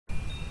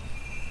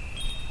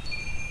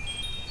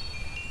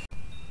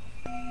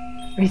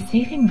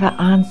Receiving the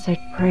answered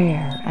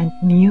prayer and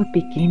new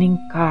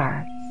beginning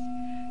cards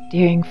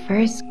during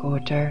first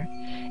quarter,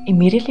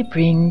 immediately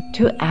bring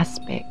two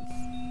aspects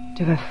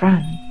to the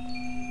front.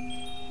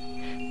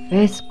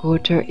 First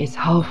quarter is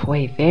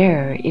halfway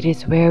there. It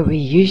is where we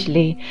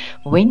usually,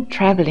 when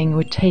traveling,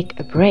 would take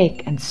a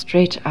break and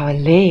stretch our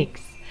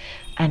legs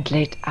and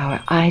let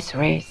our eyes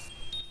rest.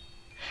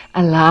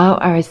 Allow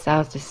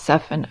ourselves to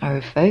soften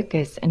our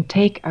focus and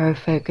take our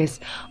focus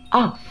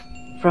off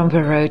from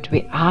the road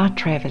we are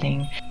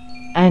traveling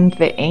and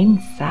the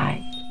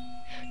inside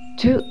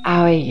to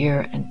our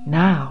here and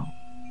now,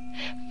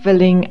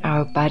 filling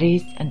our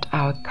bodies and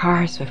our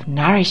cars with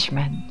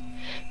nourishment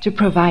to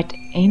provide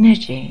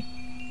energy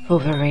for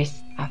the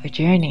rest of the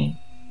journey.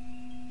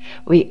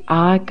 We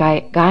are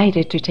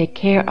guided to take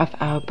care of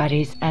our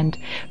bodies and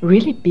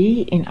really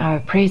be in our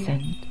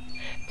present,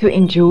 to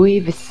enjoy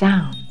the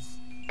sounds,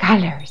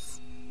 colors,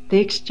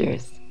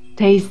 textures,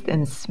 taste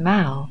and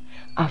smell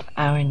of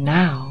our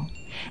now,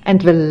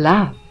 and the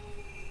love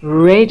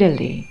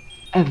readily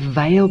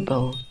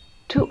available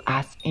to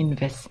us in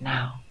this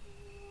now.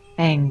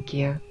 Thank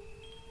you.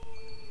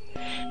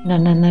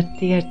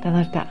 Nananatir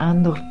tanata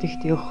andor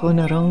tichtio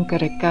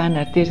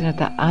honoronkarekana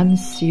tirnata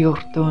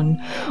ansiorton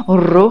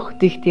roch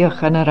tichtio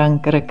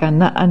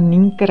hanarankarekana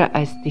aninkara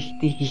as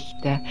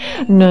tichtihichte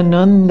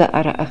nananda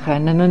ara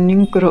achana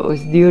naninkro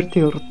os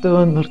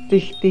diurtiorton or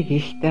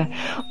tichtihichte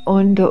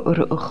ondo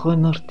or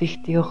honor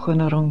tichtio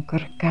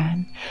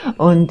honoronkarkan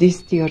on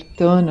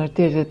distiorton or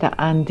tirnata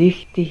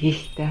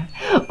andichtihichte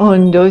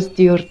ondos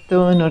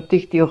diorton or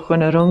tichtio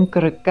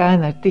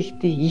honoronkarekana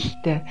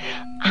tichtihichte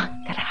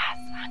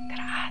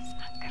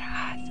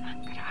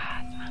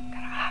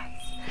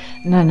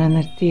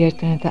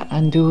Nananatirta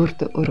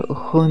andurta or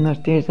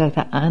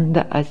ohonortirta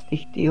anda as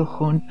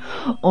dichtiohon,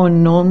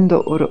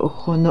 onondo or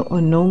ohono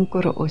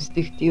ononkor os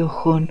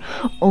dichtiohon,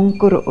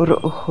 onkor or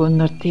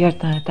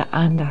ohonortirta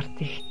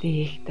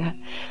andartichtichta,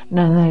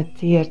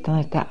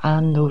 nanatirta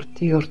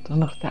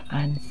andurtiortonorta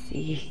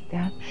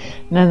ansichta,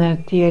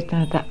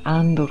 nanatirta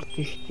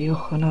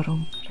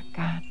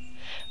andurtichtiohonoronkrakan,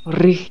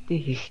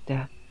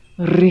 richtichta,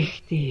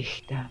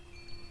 richtichta,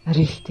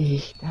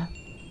 richtichta.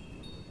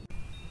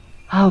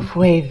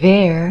 Halfway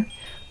there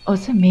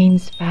also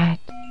means that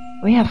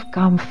we have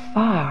come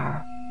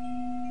far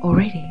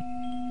already.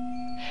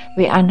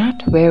 We are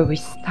not where we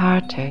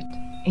started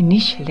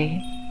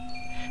initially.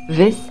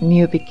 This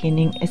new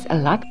beginning is a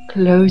lot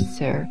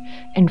closer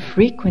in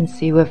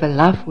frequency with the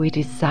love we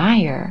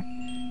desire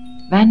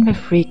than the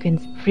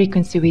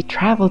frequency we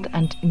traveled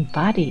and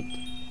embodied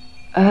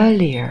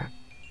earlier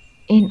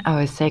in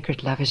our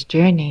sacred lover's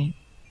journey.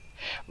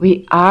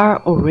 We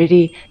are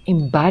already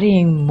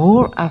embodying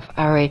more of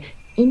our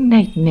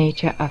innate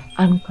nature of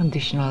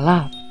unconditional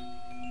love,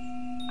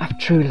 of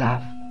true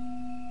love.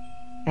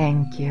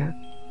 Thank you.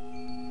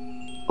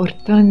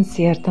 Orton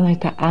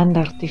siertaneta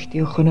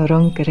andartichtio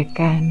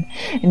honoronkerekan,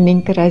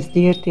 ninkeras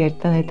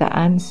dirtiertaneta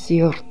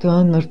ansi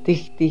orton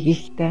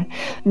ortichtichta,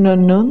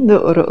 nonondo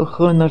or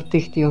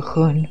honortichtio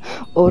hon,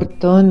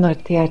 orton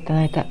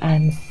ortiertaneta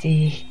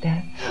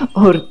ansichta,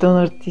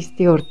 orton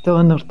ortisti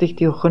orton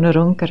ortichtio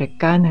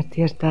honoronkerekan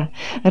artierta,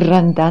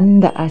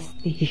 randanda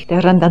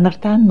astichta,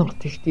 randanartan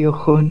ortichtio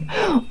hon,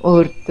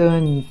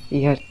 orton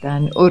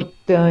siertan,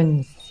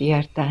 orton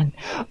siertan,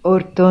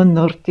 orton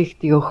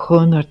ortichtio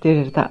hon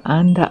ortierta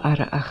anda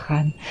ara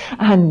achan,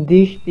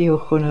 andichtio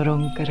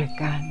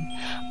honoronkerekan,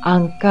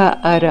 anka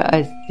ara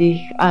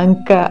astich,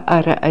 anka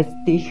ara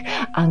astich,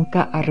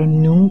 anka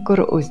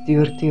aronunkor os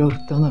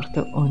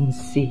diurtiortonorte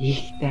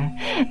onsichte,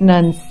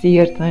 nan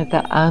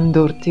siertneta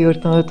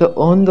andortiortonorte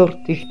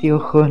ondortichtio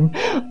hon,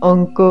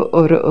 onko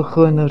oro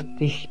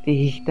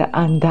honortichtichte,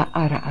 anda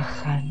ara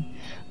achan,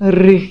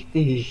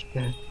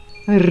 richtichte,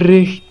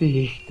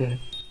 richtichte,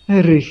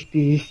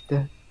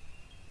 richtichte.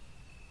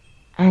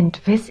 And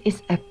this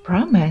is a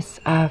promise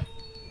of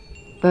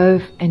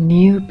both a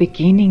new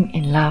beginning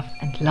in love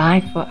and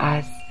life for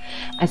us,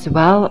 as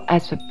well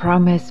as a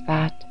promise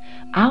that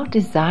our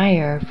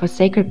desire for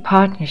sacred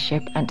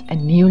partnership and a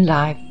new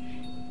life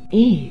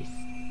is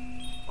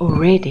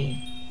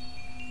already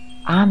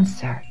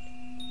answered.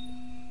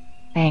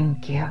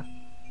 Thank you.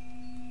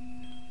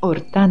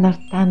 Ortanar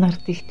tanar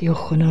tichtio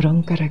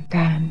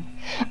honoronkerekan,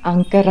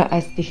 ankara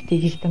as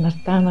tichtichtanar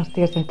tanar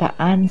tirta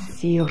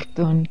ansi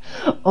orton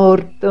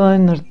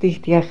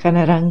ortichtia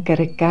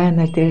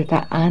hanarankerekan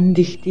tirta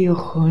andichtio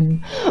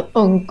hon,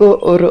 onko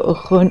oro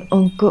ochon,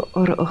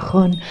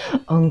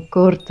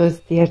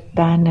 onkortos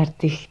tirtanar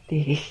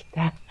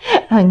tichtichta,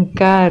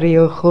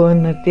 ankario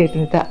hon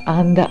tirta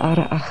anda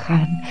ara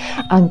achan,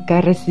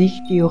 ankara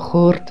sichtio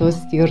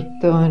hortos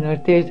tirton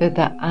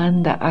tirta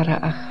anda ara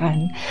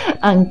achan,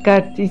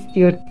 ankartis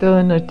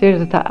tirton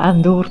tirta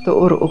andorto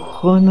or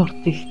ochon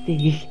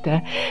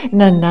ortichtichta,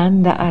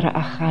 nananda ara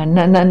achan,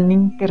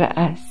 nananinkra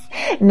as,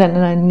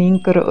 Nana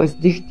ninkere os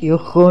dichti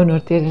ogon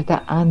or te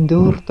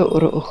andurte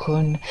or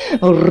ogon.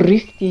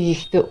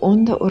 Richtig de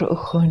onder or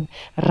ogon.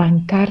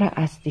 Rankara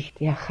as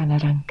dichti achana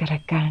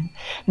rankarakan.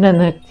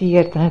 Nana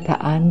tiert na te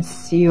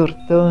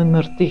ansiorton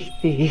or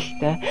dichti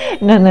hichte.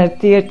 Nana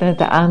tiert na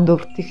te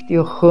andur dichti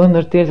ogon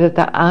or te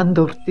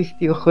andur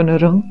dichti ogon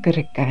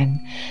rankarakan.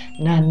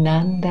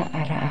 Nananda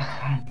ara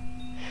achan.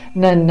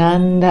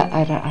 Nananda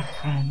ara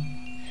achan.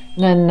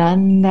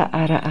 Nananda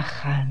ara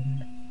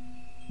achan.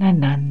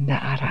 Nananda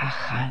ara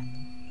achan.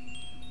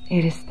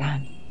 It is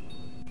done.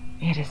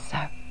 It is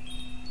so.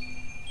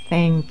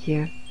 Thank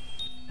you.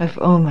 With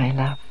all my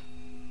love,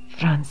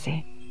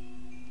 Francie.